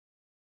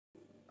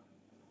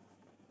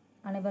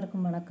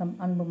அனைவருக்கும் வணக்கம்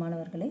அன்பு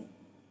மாணவர்களே.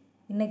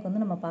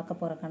 இன்றைக்கி நம்ம பார்க்க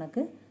போகிற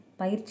கணக்கு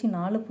பயிற்சி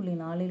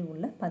 4.4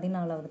 உள்ள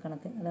 14வது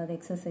கணக்கு, அதாவது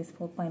எக்ஸசைஸ்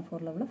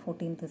 4.4 உள்ள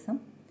 14th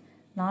சம்.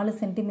 4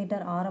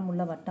 சென்டிமீட்டர் ஆரம்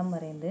உள்ள வட்டம்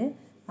வரைந்து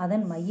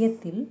அதன்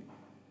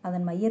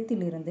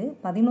மையத்தில் இருந்து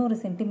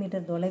 11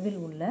 சென்டிமீட்டர் தொலைவில்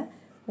உள்ள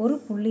ஒரு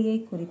புள்ளியை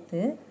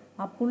குறித்து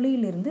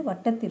அப்புள்ளியிலிருந்து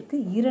வட்டத்திற்கு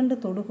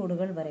 2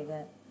 தொடுகோடுகள்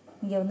வரைக.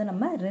 இங்கே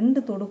நம்ம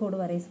 2 தொடுகோடு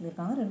வரைய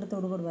சொல்லியிருக்காங்க. 2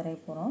 தொடுகோடு வரைய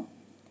போகிறோம்.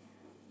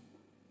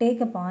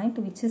 Take a point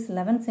which is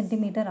 11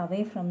 cm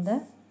away from the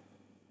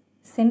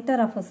center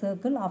of a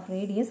circle of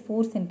radius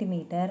 4 cm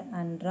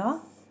and draw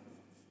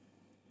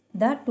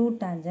the two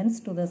tangents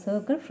to the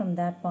circle from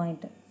that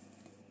point.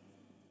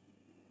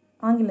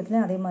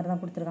 ஆங்கிலத்தில் அதே மாதிரி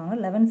தான் கொடுத்துருக்காங்க.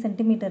 11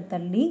 cm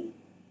தள்ளி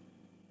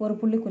ஒரு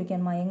புள்ளி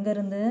குறிக்கணுமா?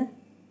 எங்கேருந்து?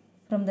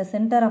 from the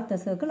center of the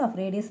circle of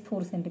radius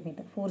 4 cm.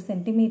 4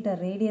 cm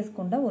radius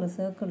கொண்ட ஒரு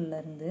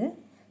சர்க்கிள்லேருந்து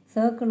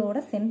சர்க்கிளோட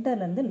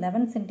சென்டர்லேருந்து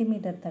 11 cm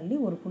தள்ளி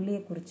ஒரு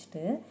புள்ளியை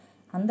குறிச்சிட்டு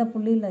அந்த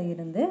புள்ளியில்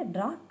இருந்து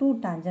draw 2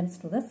 tangents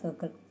to the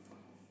circle.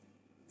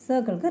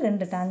 சர்க்கிளுக்கு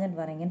 2 tangent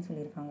வரைங்கன்னு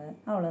சொல்லியிருக்காங்க.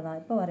 அவ்வளோதான்.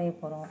 இப்போ வரைய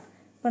போகிறோம்.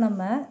 இப்போ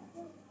நம்ம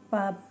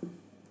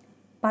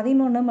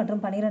 11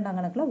 மற்றும் 12ஆம்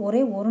கணக்கில்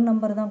ஒரே ஒரு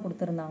நம்பர் தான்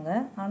கொடுத்துருந்தாங்க.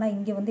 ஆனால்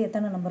இங்கே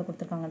எத்தனை நம்பர்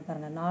கொடுத்துருக்காங்கன்னு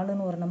பாருங்கள்.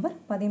 4ன்னு ஒரு நம்பர்,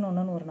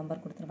 11ன்னு ஒரு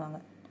நம்பர் கொடுத்துருக்காங்க.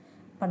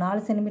 இப்போ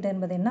 4 சென்டிமீட்டர்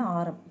என்பது என்ன?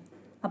 ஆரம்.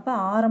 அப்போ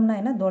ஆரம்னா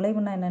என்ன,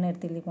 தொலைவுனா என்னென்னு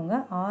எடுத்து எழுதிக்கோங்க.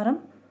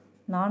 ஆரம்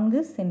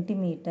 4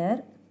 சென்டிமீட்டர்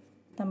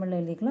தமிழில்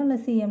எழுதிக்கலாம், இல்லை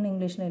சிஎம்னு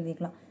இங்கிலீஷில்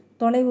எழுதிக்கலாம்.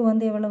 தொலைவு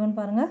எவ்வளவுன்னு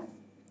பாருங்கள்,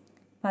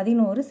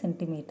 11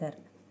 சென்டிமீட்டர்.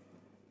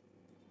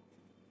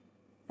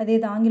 அதே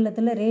இது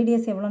ஆங்கிலத்தில்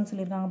ரேடியஸ் எவ்வளோன்னு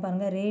சொல்லியிருக்காங்க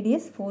பாருங்கள்.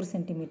 Radius 4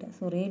 centimetre.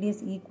 So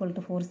radius equal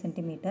to 4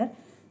 centimetre.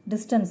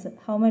 Distance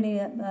how many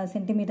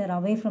centimetre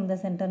away from the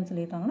சென்டர்னு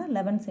சொல்லியிருக்காங்கன்னா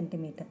 11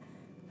 சென்டிமீட்டர்.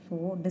 So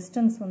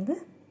distance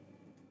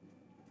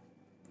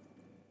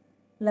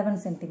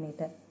 11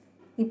 centimetre.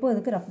 இப்போது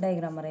இதுக்கு ரஃப்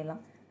டயக்ராம்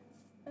வரையலாம்.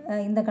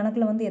 இந்த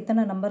கணக்கில்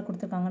எத்தனை நம்பர்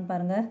கொடுத்துருக்காங்கன்னு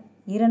பாருங்கள்.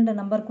 2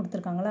 நம்பர்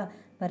கொடுத்துருக்காங்களா?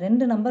 இப்போ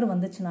 2 நம்பர்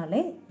வந்துச்சுனாலே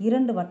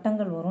 2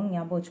 வட்டங்கள் வரும்னு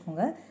ஞாபகம்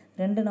வச்சுக்கோங்க.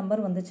 2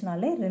 நம்பர்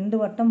வந்துச்சுனாலே 2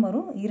 வட்டம்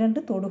வரும்,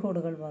 2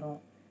 தொடுகோடுகள் வரும்.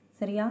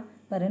 சரியா?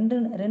 இப்போ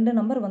ரெண்டு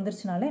நம்பர்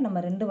வந்துருச்சுனாலே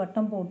நம்ம 2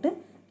 வட்டம் போட்டு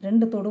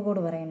 2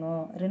 தொடுகோடு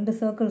வரையணும், 2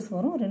 சர்க்கிள்ஸ்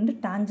வரும், 2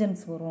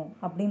 டான்ஜென்ட்ஸ் வரும்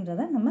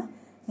அப்படின்றத நம்ம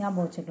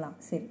ஞாபகம் வச்சுக்கலாம்.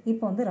 சரி,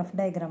 இப்போ ரஃப்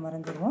டயக்ராம்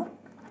வரைஞ்சிருவோம்.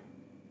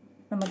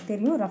 நமக்கு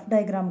தெரியும் ரஃப்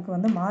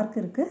டயக்ராமுக்கு மார்க்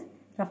இருக்குது.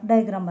 ரஃப்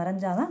டயக்ராம்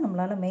வரைஞ்சால் தான்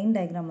நம்மளால் மெயின்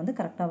டயக்ராம்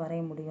கரெக்டாக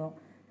வரைய முடியும்.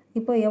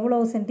 இப்போ எவ்வளோ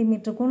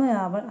சென்டிமீட்டருக்குன்னு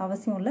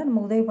அவசியம் இல்லை.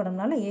 நம்ம உதவி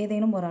படம்னால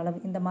ஏதேனும் ஒரு அளவு,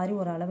 இந்த மாதிரி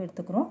ஒரு அளவு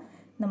எடுத்துக்கிறோம்.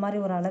 இந்த மாதிரி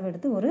ஒரு அளவு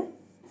எடுத்து ஒரு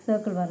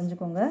சர்க்கிள்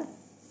வரைஞ்சிக்கோங்க.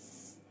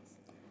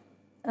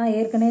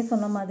 ஏற்கனவே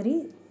சொன்ன மாதிரி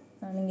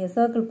நீங்கள்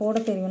சர்க்கிள் போட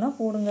தெரியும்னா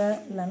போடுங்க,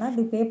 இல்லைனா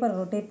இப்படி பேப்பர்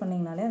ரொட்டேட்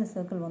பண்ணிங்கனாலே அந்த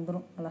சர்க்கிள்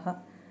வந்துடும் அழகாக.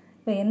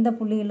 இப்போ எந்த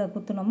புள்ளியில்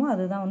குத்துனமோ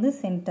அதுதான்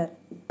சென்டர்.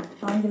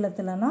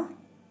 ஆங்கிலத்தில்னா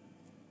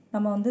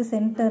நம்ம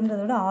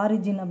சென்டர்ன்றதோட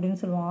ஆரிஜின் அப்படின்னு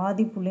சொல்லுவோம்.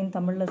 ஆதி புள்ளின்னு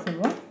தமிழில்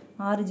சொல்லுவோம்.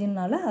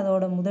 ஆரிஜின்னால்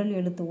அதோட முதல்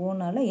எழுத்து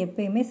ஓனால்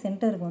எப்பயுமே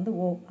சென்டருக்கு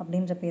ஓ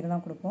அப்படின்ற பேர்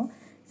தான் கொடுப்போம்.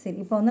 சரி,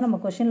 இப்போ நம்ம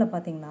கொஷனில்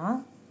பார்த்தீங்கன்னா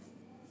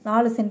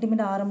 4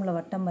 சென்டிமீட்டர் ஆரமுள்ள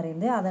வட்டம்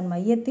வரைந்து அதன்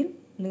மையத்தில்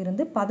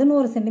இருந்து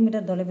 11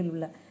 சென்டிமீட்டர் தொலைவில்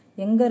உள்ள,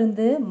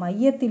 எங்கேருந்து?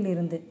 மையத்தில்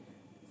இருந்து.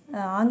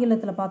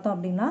 ஆங்கிலத்தில் பார்த்தோம்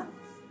அப்படின்னா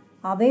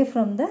away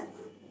from the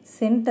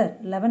centre,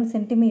 11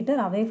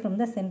 centimetre away from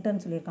the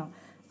சென்டர்னு சொல்லியிருக்காங்க.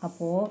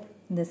 அப்போது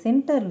இந்த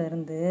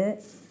சென்டர்லேருந்து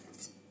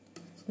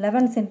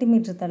 11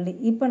 சென்டிமீட்டர் தள்ளி,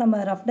 இப்போ நம்ம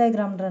ரஃப்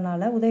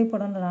டயக்ராம்ன்றனால உதவி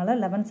படம்ன்றனால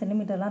 11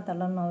 சென்டிமீட்டர்லாம்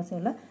தள்ளணும்னு அவசியம்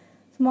இல்லை.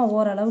 சும்மா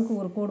ஓரளவுக்கு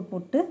ஒரு கோடு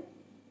போட்டு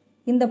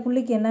இந்த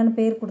புள்ளிக்கு என்னென்னு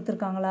பேர்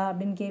கொடுத்துருக்காங்களா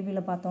அப்படின்னு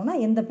கேள்வியில் பார்த்தோன்னா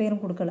எந்த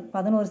பேரும் கொடுக்கல.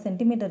 11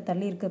 சென்டிமீட்டர்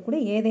தள்ளி இருக்கக்கூடிய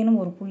ஏதேனும்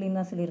ஒரு புள்ளின்னு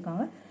தான்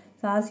சொல்லியிருக்காங்க.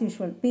 ஸோ ஆஸ்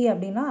யூஷுவல் பி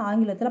அப்படின்னா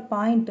ஆங்கிலத்தில்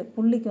பாயிண்ட்,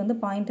 புள்ளிக்கு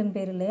பாயிண்ட்டுன்னு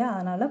பேர் இல்லையா,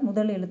 அதனால்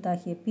முதல்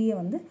எழுத்தாகிய பியை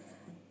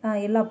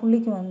எல்லா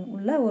புள்ளிக்கும்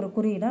உள்ள ஒரு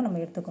குறியீடாக நம்ம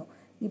எடுத்துக்கோம்.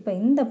 இப்போ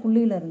இந்த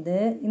புள்ளியிலேருந்து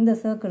இந்த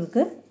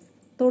சர்க்கிளுக்கு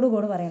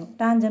தொடுகோடு வரையணும்,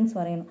 டான்ஜென்ட்ஸ்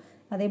வரையணும்.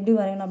 அது எப்படி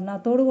வரையணும் அப்படின்னா,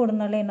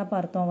 தொடுகோடுனாலே என்னப்பா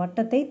அர்த்தம்?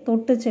 வட்டத்தை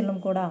தொட்டு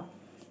செல்லும் கோடா.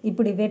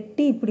 இப்படி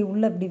வெட்டி இப்படி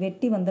உள்ள இப்படி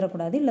வெட்டி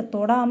வந்துடக்கூடாது, இல்லை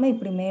தொடாமல்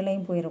இப்படி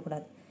மேலேயும்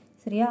போயிடக்கூடாது.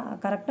 சரியா?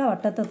 கரெக்டாக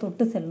வட்டத்தை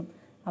தொட்டு செல்லும்.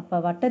 அப்போ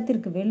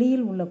வட்டத்திற்கு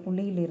வெளியில் உள்ள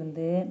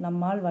புள்ளியிலிருந்து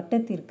நம்மால்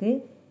வட்டத்திற்கு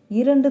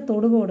 2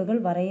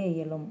 தொடுகோடுகள் வரைய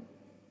இயலும்.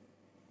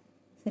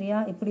 சரியா?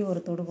 இப்படி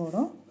ஒரு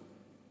தொடுகோடும்,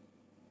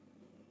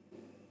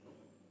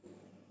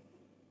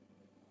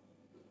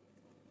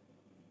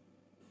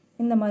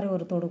 இந்த மாதிரி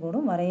ஒரு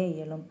தொடுகோடும் வரைய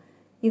இயலும்.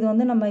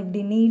 இது நம்ம இப்படி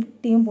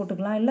நீட்டியும்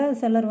போட்டுக்கலாம், இல்லை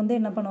சிலர்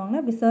என்ன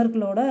பண்ணுவாங்கன்னா இப்படி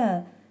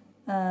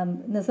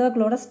இந்த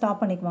சர்க்கிளோட ஸ்டாப்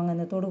பண்ணிக்குவாங்க.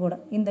 இந்த தொடுகோட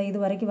இது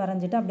வரைக்கும்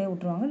வரைஞ்சிட்டு அப்படியே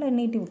விட்டுருவாங்க, இல்லை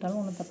நீட்டி விட்டாலும்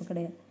ஒன்றும் தப்பு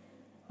கிடையாது.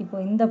 இப்போ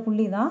இந்த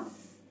புள்ளி தான்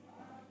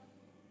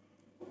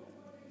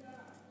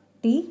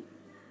டி,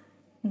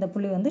 இந்த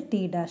புள்ளி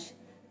டி டேஷ்.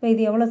 இப்போ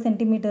இது எவ்வளோ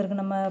சென்டிமீட்டருக்கு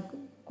நம்ம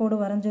கோடு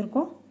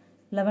வரைஞ்சிருக்கோம்?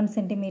 11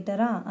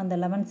 சென்டிமீட்டரா? அந்த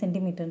 11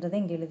 சென்டிமீட்டர்ன்றதை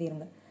இங்கே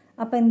எழுதிருங்க.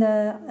 அப்போ இந்த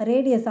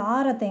ரேடியஸ்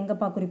ஆரத்தை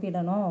எங்கேப்பா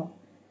குறிப்பிடணும்?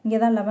 இங்கே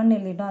தான் 11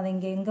 எழுதிட்டோம், அதை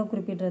இங்கே எங்கே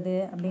குறிப்பிடுறது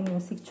அப்படின்னு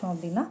யோசித்தோம்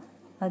அப்படின்னா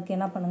அதுக்கு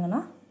என்ன பண்ணுங்கன்னா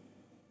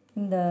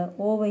இந்த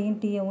ஓவையும்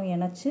டீயவும்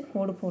இணைச்சி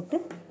கோடு போட்டு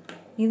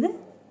இது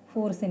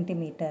 4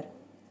 சென்டிமீட்டர்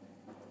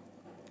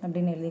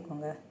அப்படின்னு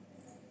எழுதிக்கோங்க.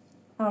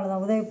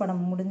 அவ்வளோதான், உதவி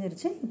படம்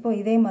முடிஞ்சிருச்சு. இப்போ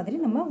இதே மாதிரி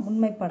நம்ம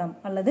உண்மை படம்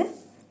அல்லது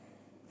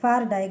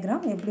ஃபேர்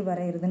டயக்ராம் எப்படி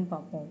வரைகிறதுன்னு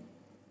பார்ப்போம்.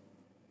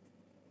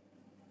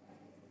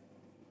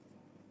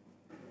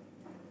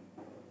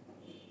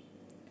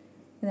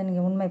 இதை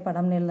நீங்கள் உண்மை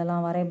படம்னு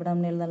எழுதலாம்,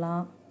 வரைபடம்னு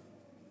எழுதலாம்,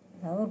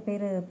 ஏதாவது ஒரு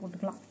பேர்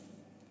போட்டுக்கலாம்.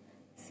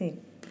 சரி,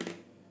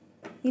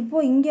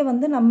 இப்போது இங்கே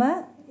வந்து நம்ம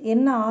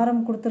என்ன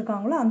ஆரம்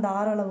கொடுத்துருக்காங்களோ அந்த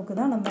ஆர அளவுக்கு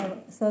தான் நம்ம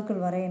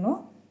சர்க்கிள் வரையணும்.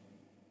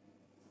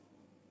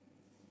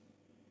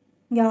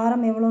 இங்கே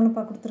ஆரம் எவ்வளோன்னு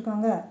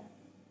கொடுத்துருக்காங்க.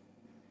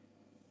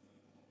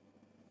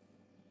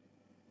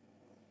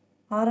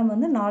 ஆரம்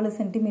வந்து 4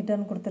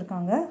 சென்டிமீட்டர்னு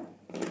கொடுத்துருக்காங்க.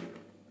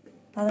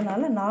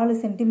 அதனால் 4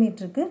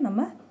 சென்டிமீட்டருக்கு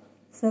நம்ம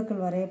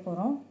சர்க்கிள் வரைய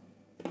போகிறோம்.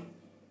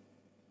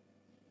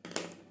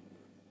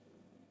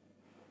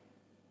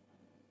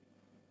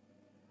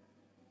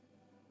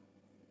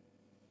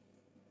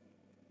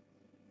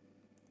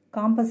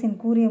 காம்பஸின்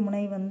கூரிய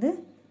முனை வந்து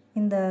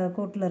இந்த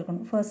கோட்டில்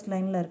இருக்கணும், ஃபர்ஸ்ட்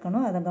லைனில்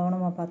இருக்கணும். அதை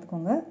கவனமாக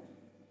பார்த்துக்கோங்க.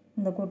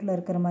 இந்த கோட்டில்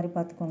இருக்கிற மாதிரி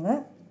பார்த்துக்கோங்க.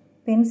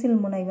 பென்சில்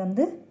முனை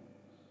வந்து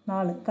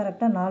 4,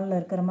 கரெக்டாக 4ல்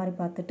இருக்கிற மாதிரி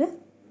பார்த்துட்டு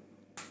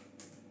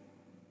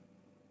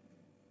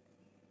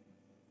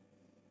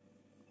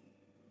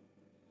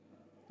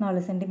நாலு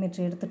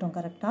சென்டிமீட்டர் எடுத்துட்டோம்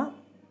கரெக்டாக.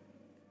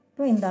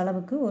 இப்போ இந்த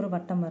அளவுக்கு ஒரு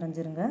வட்டம்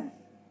வரைஞ்சிருங்க.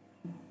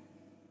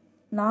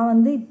 நான்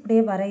வந்து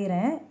இப்படியே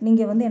வரைகிறேன்.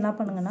 நீங்கள் வந்து என்ன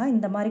பண்ணுங்கன்னா,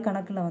 இந்த மாதிரி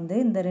கணக்கில் வந்து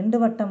இந்த 2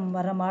 வட்டம்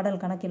வர மாடல்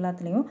கணக்கு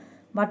எல்லாத்துலேயும்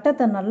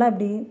வட்டத்தை நல்லா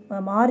இப்படி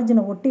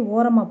மார்ஜினை ஒட்டி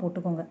ஓரமாக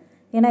போட்டுக்கோங்க.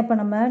 ஏன்னா இப்போ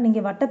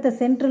நீங்கள் வட்டத்தை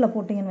சென்டரில்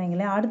போட்டிங்கன்னு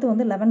வைங்களேன், அடுத்து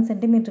வந்து 11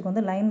 சென்டிமீட்டருக்கு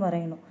வந்து லைன்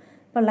வரையணும்.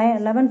 இப்போ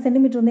 11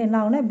 சென்டிமீட்டர் வந்து என்ன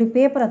ஆகுனா இப்படி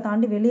பேப்பரை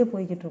தாண்டி வெளியே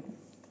போய்கிட்டு இருக்கும்.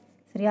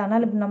 சரியா?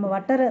 அதனால் இப்போ நம்ம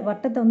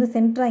வட்டத்தை வந்து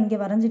சென்டராக இங்கே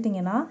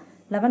வரைஞ்சிட்டிங்கன்னா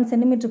 11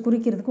 சென்டிமீட்டர்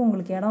குறிக்கிறதுக்கு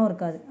உங்களுக்கு இடம்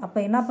இருக்காது. அப்போ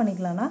என்ன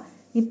பண்ணிக்கலாம்னா,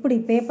 இப்படி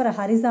பேப்பரை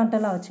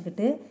ஹரிசாண்டலாக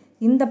வச்சுக்கிட்டு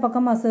இந்த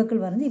பக்கமாக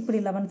சர்க்கிள் வரைஞ்சி இப்படி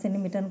 11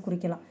 சென்டிமீட்டர்னு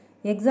குறிக்கலாம்.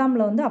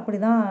 எக்ஸாமில் வந்து அப்படி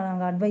தான்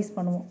நாங்கள் அட்வைஸ்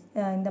பண்ணுவோம்.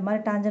 இந்த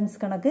மாதிரி டேஞ்சன்ஸ்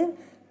கணக்கு,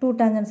 2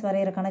 டேஞ்சன்ஸ்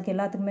வரைகிற கணக்கு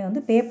எல்லாத்துக்குமே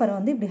வந்து பேப்பரை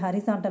வந்து இப்படி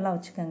ஹரிசாண்டலாக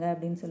வச்சுக்கோங்க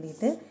அப்படின்னு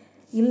சொல்லிட்டு.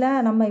 இல்லை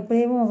நம்ம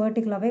இப்படியும்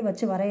வேர்ட்டிக்கலாகவே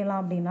வச்சு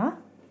வரையலாம் அப்படின்னா,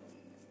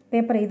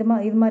 பேப்பரை இது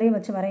மாதிரியே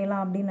வச்சு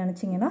வரையலாம் அப்படின்னு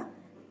நினச்சிங்கன்னா,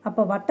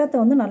 அப்போ வட்டத்தை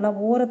வந்து நல்லா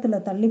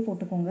ஓரத்தில் தள்ளி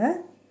போட்டுக்கோங்க.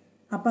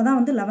 அப்போ தான்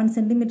வந்து 11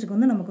 சென்டிமீட்டருக்கு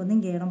வந்து நமக்கு வந்து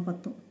இங்கே இடம்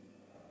பத்தும்.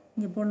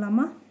 இங்கே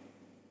போடலாமா?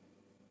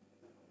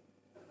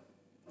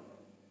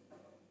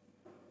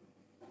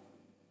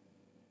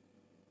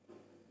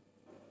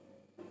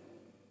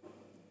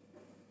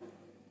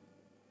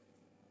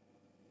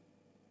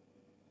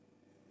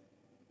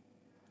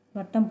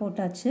 வட்டம்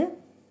போட்டாச்சு.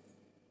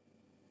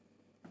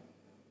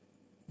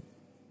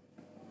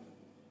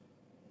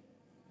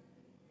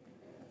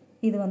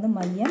 இது வந்து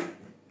மையம்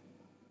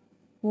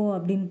ஓ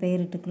அப்படின்னு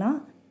பெயரிட்டுக்கலாம்.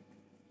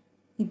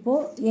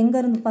 இப்போது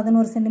எங்கேருந்து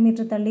 11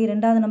 சென்டிமீட்டர் தள்ளி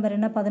 2வது நம்பர்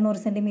என்ன 11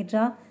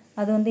 சென்டிமீட்டரா?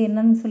 அது வந்து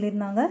என்னன்னு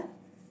சொல்லியிருந்தாங்க,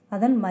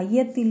 அதன்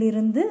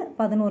மையத்திலிருந்து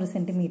 11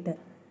 centimetre,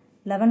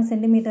 11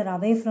 centimetre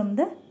away from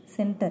the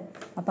centre.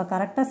 அப்போ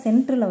கரெக்டாக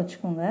சென்டரில்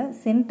வச்சுக்கோங்க.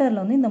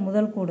 சென்டரில் வந்து இந்த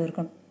முதல் கோடு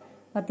இருக்கணும்.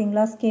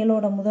 பார்த்தீங்களா?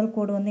 ஸ்கேலோட முதல்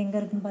கோடு வந்து எங்கே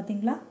இருக்குன்னு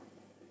பார்த்தீங்களா?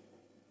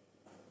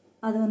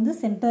 அது வந்து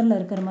சென்டரில்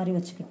இருக்கிற மாதிரி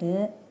வச்சுக்கிட்டு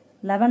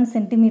 11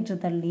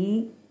 சென்டிமீட்டர் தள்ளி,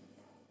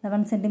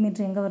 11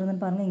 சென்டிமீட்டர் எங்கே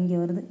வருதுன்னு பாருங்கள், இங்கே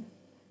வருது.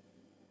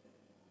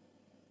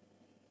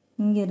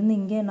 இங்கேருந்து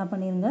இங்கே என்ன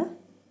பண்ணிடுங்க,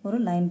 ஒரு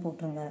லைன்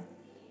போட்டுருங்க.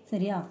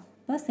 சரியா?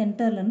 இப்போ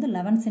சென்டர்லேருந்து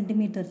 11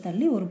 சென்டிமீட்டர்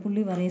தள்ளி ஒரு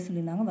புள்ளி வரைய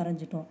சொல்லியிருந்தாங்க,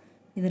 வரைஞ்சிட்டோம்.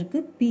 இதற்கு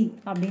பி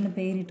அப்படின்னு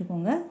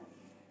பெயரிட்டுக்கோங்க.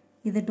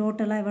 இது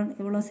டோட்டலாக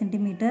எவ்வளோ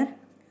சென்டிமீட்டர்?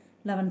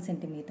 11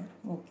 சென்டிமீட்டர்.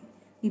 ஓகே.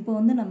 இப்போ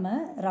வந்து நம்ம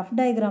ரஃப்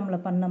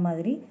டயக்ராமில் பண்ண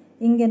மாதிரி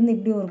இங்கேருந்து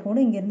இப்படி ஒரு கோடு,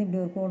 இங்கேருந்து இப்படி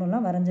ஒரு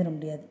கோடுலாம் வரைஞ்சிட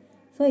முடியாது.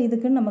 ஸோ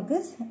இதுக்கு நமக்கு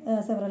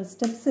செவரல்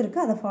ஸ்டெப்ஸ்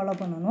இருக்குது, அதை ஃபாலோ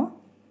பண்ணணும்.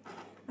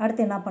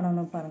 அடுத்து என்ன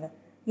பண்ணணும் பாருங்கள்.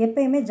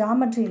 எப்பயுமே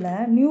ஜாமெட்ரியில்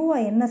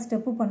நியூவாக என்ன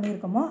ஸ்டெப்பு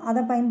பண்ணியிருக்கோமோ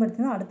அதை பயன்படுத்தி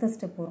தான் அடுத்த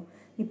ஸ்டெப் வரும்.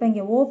 இப்போ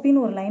இங்கே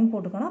ஓபின்னு ஒரு லைன்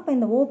போட்டுக்கணும். அப்போ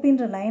இந்த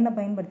ஓபின்ற லைனை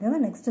பயன்படுத்தி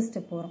தான் நெக்ஸ்ட்டு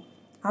ஸ்டெப் வரும்.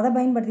 அதை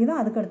பயன்படுத்தி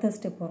தான் அதுக்கு அடுத்த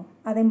ஸ்டெப் வரும்.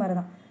 அதே மாதிரி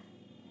தான்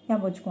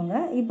ஞாபகம் வச்சுக்கோங்க.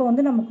 இப்போ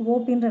வந்து நமக்கு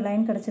ஓபின்ற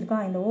லைன் கிடச்சிருக்கா.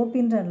 இந்த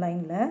ஓபின்ற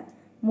லைனில்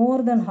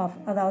மோர் தென் ஹாஃப்,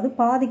 அதாவது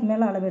பாதிக்கு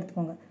மேலே அளவு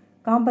எடுத்துக்கோங்க.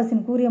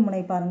 காம்பஸின் கூரிய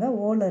முனை பாருங்கள்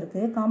ஓவில்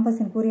இருக்குது.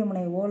 காம்பஸின் கூரிய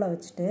முனை ஓவில்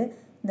வச்சுட்டு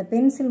இந்த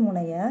பென்சில்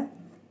முனையை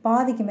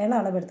பாதிக்கு மேலே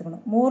அளவு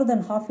எடுத்துக்கணும். மோர்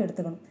தென் ஹாஃப்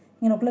எடுத்துக்கணும்.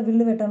 எனக்குள்ளே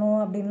வில்லு வெட்டணும்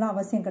அப்படின்லாம்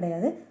அவசியம்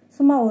கிடையாது.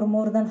 சும்மா ஒரு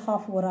மோர் தென்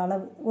ஹாஃப் ஒரு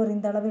அளவு, ஒரு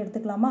இந்த அளவு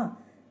எடுத்துக்கலாமா?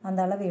 அந்த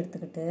அளவு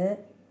எடுத்துக்கிட்டு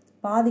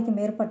பாதிக்கு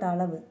மேற்பட்ட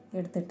அளவு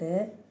எடுத்துகிட்டு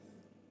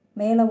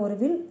மேலே ஒரு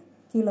வில்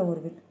கீழே ஒரு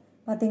வில்.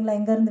 பார்த்தீங்களா?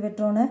 எங்கேருந்து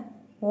வெட்டுறோன்னு?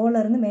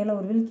 ஓலேருந்து மேலே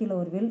ஒரு வில் கீழே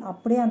ஒரு வில்.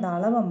 அப்படியே அந்த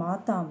அளவை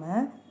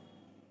மாற்றாமல்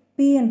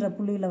பி என்ற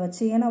புள்ளியில்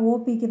வச்சு, ஏன்னா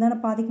ஓபிக்கு தானே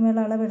பாதிக்கு மேலே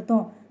அளவு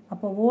எடுத்தோம்.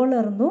 அப்போ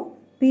ஓலேருந்தும்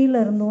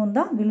பியிலிருந்தும்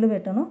தான் வில்லு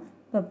வெட்டணும்.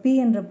 இப்போ பி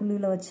என்ற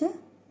புள்ளியில் வச்சு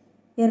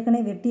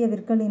ஏற்கனவே வெட்டிய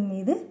விற்களின்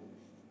மீது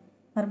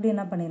மறுபடியும்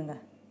என்ன பண்ணிடுங்க,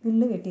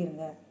 வில்லு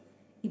வெட்டிடுங்க.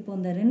 இப்போ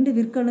இந்த 2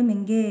 விற்களும்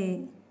எங்கே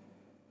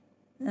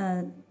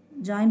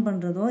ஜாயின்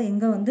பண்ணுறதோ,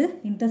 எங்கே வந்து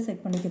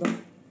இன்டர்செக்ட் பண்ணிக்கிறதோ,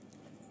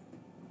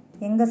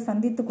 எங்கே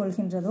சந்தித்து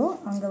கொள்கின்றதோ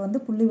அங்கே வந்து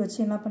புள்ளி வச்சு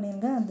என்ன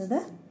பண்ணிடுங்க, அந்த இதை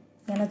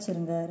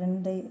இணைச்சிருங்க.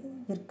 2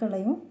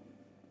 விற்களையும்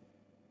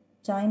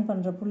ஜாயின்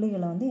பண்ணுற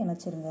புள்ளிகளை வந்து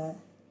இணைச்சிருங்க.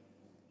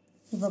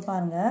 இப்போ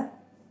பாருங்கள்,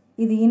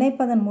 இது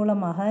இணைப்பதன்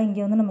மூலமாக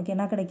இங்கே வந்து நமக்கு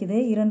என்ன கிடைக்குது,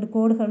 2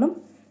 கோடுகளும்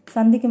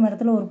சந்திக்கும்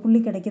இடத்துல ஒரு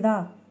புள்ளி கிடைக்குதா?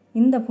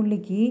 இந்த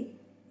புள்ளிக்கு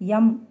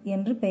எம்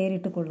என்று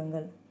பெயரிட்டு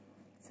கொள்ளுங்கள்.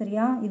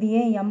 சரியா? இது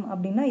ஏன் எம்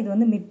அப்படின்னா இது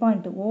வந்து மிட்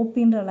பாயிண்ட்,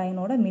 ஓபின்ற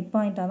லைனோட மிட்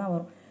பாயிண்ட்டாக தான்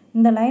வரும்.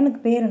 இந்த லைனுக்கு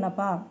பேர்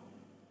என்னப்பா?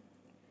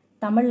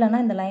 தமிழ்லனா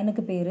இந்த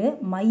லைனுக்கு பேர்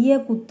மைய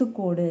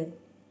குத்துக்கோடு,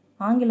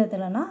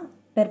 ஆங்கிலத்தில்னா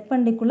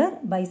பெர்பெண்டிகுலர்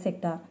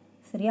பைசெக்டார்.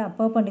 சரியா?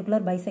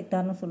 பெர்பெண்டிகுலர்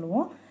பைசெக்டார்னு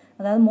சொல்லுவோம்.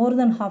 அதாவது மோர்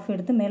தென் ஹாஃப்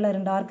எடுத்து மேலே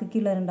 2 ஆர்க்கு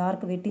கீழே 2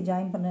 ஆர்க்கு வெட்டி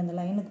ஜாயின் பண்ணுற இந்த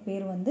லைனுக்கு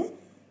பேர் வந்து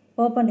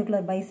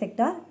பெர்பெண்டிகுலர்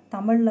பைசெக்டார்.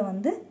 தமிழில்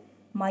வந்து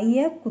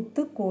மைய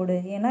குத்துக்கோடு.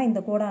 ஏன்னா இந்த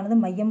கோடானது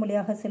மையம்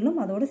வழியாக செல்லும்,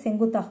 அதோடு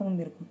செங்குத்தாகவும்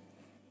இருக்கும்.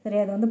 சரி,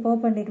 அது வந்து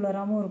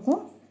பெர்பெண்டிகுலராகவும்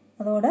இருக்கும்,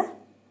 அதோட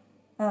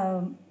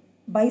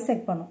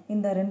பைசெக்ட் பண்ணும்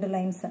இந்த 2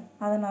 லைன்ஸை.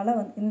 அதனால்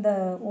வந்து இந்த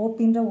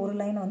ஓபின்ற ஒரு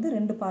லைனை வந்து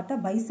 2 பார்ட்டாக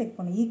பைசெக்ட்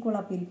பண்ணும்,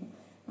 ஈக்குவலாக பிரிக்கும்.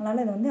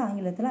 அதனால் இது வந்து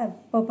ஆங்கிலத்தில்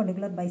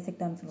பெர்பெண்டிகுலர்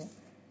பைசெக்டார்னு சொல்லுவோம்.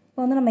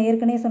 இப்போ வந்து நம்ம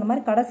ஏற்கனவே சொன்ன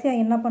மாதிரி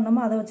கடைசியாக என்ன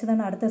பண்ணோமோ அதை வச்சு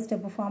தானே அடுத்த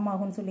ஸ்டெப்பு ஃபார்ம்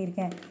ஆகும்னு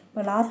சொல்லியிருக்கேன்.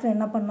 இப்போ லாஸ்ட்டில்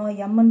என்ன பண்ணோம்?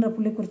 எம்ன்ற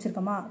புள்ளி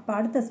குறிச்சிருக்கோமா? இப்போ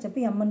அடுத்த ஸ்டெப்பு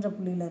எம்ன்ற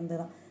புள்ளியிலேருந்து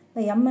தான்.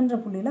 இப்போ எம்ன்ற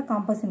புள்ளியில்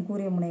காம்பஸின்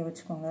கூரிய முனையை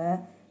வச்சுக்கோங்க.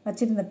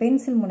 வச்சுட்டு இந்த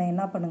பென்சில் முனையை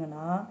என்ன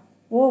பண்ணுங்கன்னா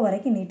ஓ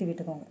வரைக்கும் நீட்டி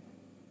விட்டுக்கோங்க.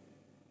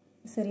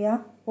 சரியா?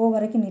 ஓ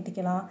வரைக்கும்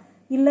நீட்டிக்கலாம்.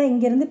 இல்லை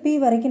இங்கேருந்து பி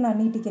வரைக்கும்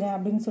நான் நீட்டிக்கிறேன்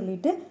அப்படின்னு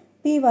சொல்லிட்டு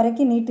பி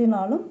வரைக்கும்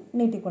நீட்டினாலும்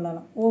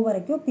நீட்டிக்கொள்ளலாம். ஓ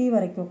வரைக்கும் பி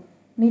வரைக்கும்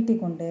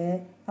நீட்டிக்கொண்டு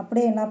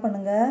அப்படியே என்ன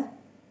பண்ணுங்க,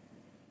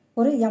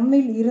 ஒரு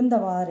எம்மில்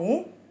இருந்தவாறே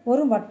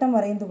ஒரு வட்டம்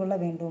வரைந்து கொள்ள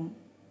வேண்டும்.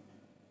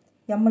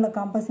 எம்மில்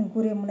காம்பஸின்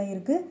கூரிய முனை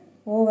இருக்குது,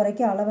 ஓ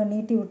வரைக்கும் அளவை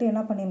நீட்டி விட்டு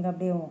என்ன பண்ணிருங்க,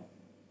 அப்படியே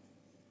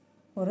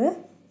ஒரு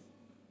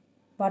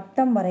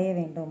வட்டம் வரைய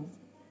வேண்டும்.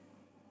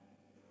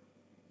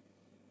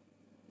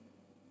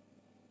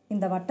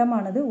 இந்த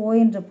வட்டமானது ஓ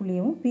என்ற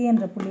புள்ளியவும் பி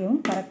என்ற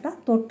புள்ளியவும்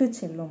கரெக்டாக தொட்டு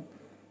செல்லும்.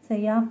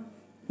 சரியா?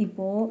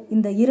 இப்போது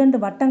இந்த 2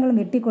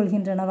 வட்டங்களும் வெட்டி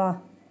கொள்கின்றனவா?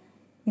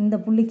 இந்த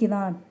புள்ளிக்கு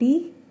தான் டி,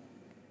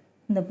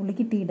 இந்த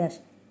புள்ளிக்கு டி டேஷ்.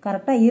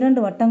 கரெக்டாக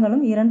 2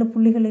 வட்டங்களும் 2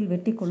 புள்ளிகளில்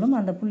வெட்டி கொள்ளும்.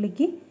 அந்த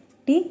புள்ளிக்கு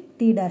டி,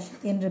 டி டேஷ்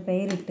என்று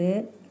பெயரிட்டு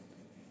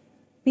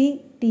பி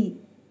டி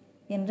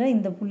என்ற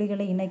இந்த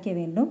புள்ளிகளை இணைக்க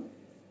வேண்டும்.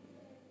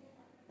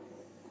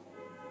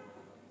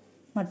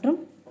 மற்றும்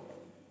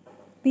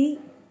பி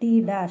டி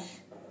டேஷ்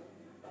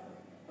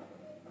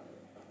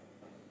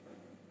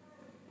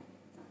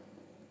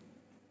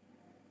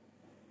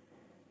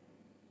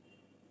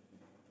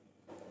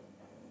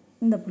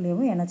இந்த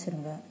புள்ளியவும்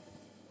இணைச்சிருங்க.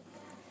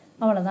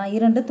 அவ்வளோதான்,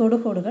 2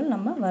 தொடுகோடுகள்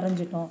நம்ம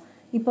வரைஞ்சிட்டோம்.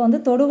 இப்போ வந்து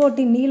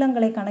தொடுகோட்டின்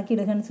நீளங்களை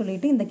கணக்கிடுகன்னு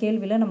சொல்லிட்டு இந்த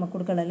கேள்வியில் நம்ம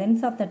கொடுக்கல.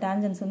 லென்ஸ் ஆஃப் த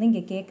டேஞ்சன்ஸ் வந்து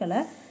இங்கே கேட்கல.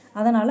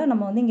 அதனால்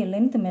நம்ம வந்து இங்கே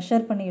லென்த்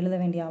மெஷர் பண்ணி எழுத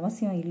வேண்டிய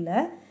அவசியம் இல்லை.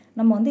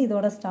 நம்ம வந்து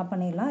இதோட ஸ்டாப்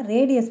பண்ணிடலாம்.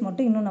 ரேடியஸ்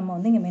மட்டும் இன்னும் நம்ம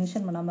வந்து இங்கே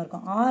மென்ஷன் பண்ணாமல்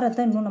இருக்கோம்.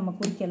 ஆரத்தை இன்னும் நம்ம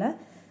குறிக்கலை.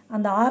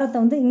 அந்த ஆரத்தை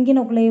வந்து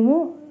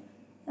இங்கினக்குள்ளேயும்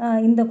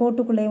இந்த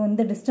கோட்டுக்குள்ளேயும்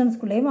இந்த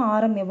டிஸ்டன்ஸ்குள்ளேயும்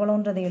ஆரம்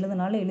எவ்வளோன்றதை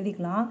எழுதினாலும்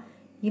எழுதிக்கலாம்.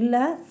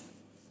 இல்லை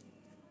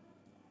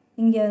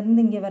இங்கே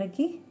இருந்து இங்கே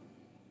வரைக்கும்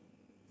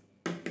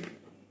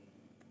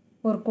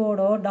ஒரு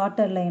கோடோ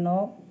டாட்டர் லைனோ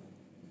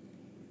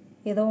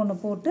ஏதோ ஒன்று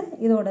போட்டு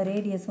இதோட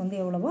ரேடியஸ் வந்து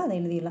எவ்வளவோ அதை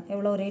எழுதிடலாம்.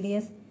 எவ்வளோ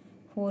ரேடியஸ்?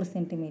 4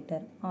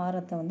 சென்டிமீட்டர்.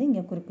 ஆரத்தை வந்து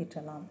இங்கே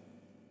குறிப்பிட்டலாம்.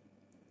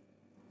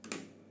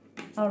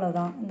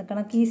 அவ்வளோதான். இந்த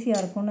கணக்கு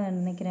ஈஸியாக இருக்கும்னு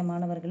நினைக்கிறேன்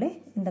மாணவர்களே.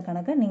 இந்த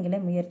கணக்கை நீங்களே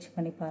முயற்சி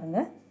பண்ணி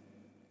பாருங்கள்.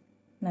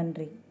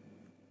 நன்றி.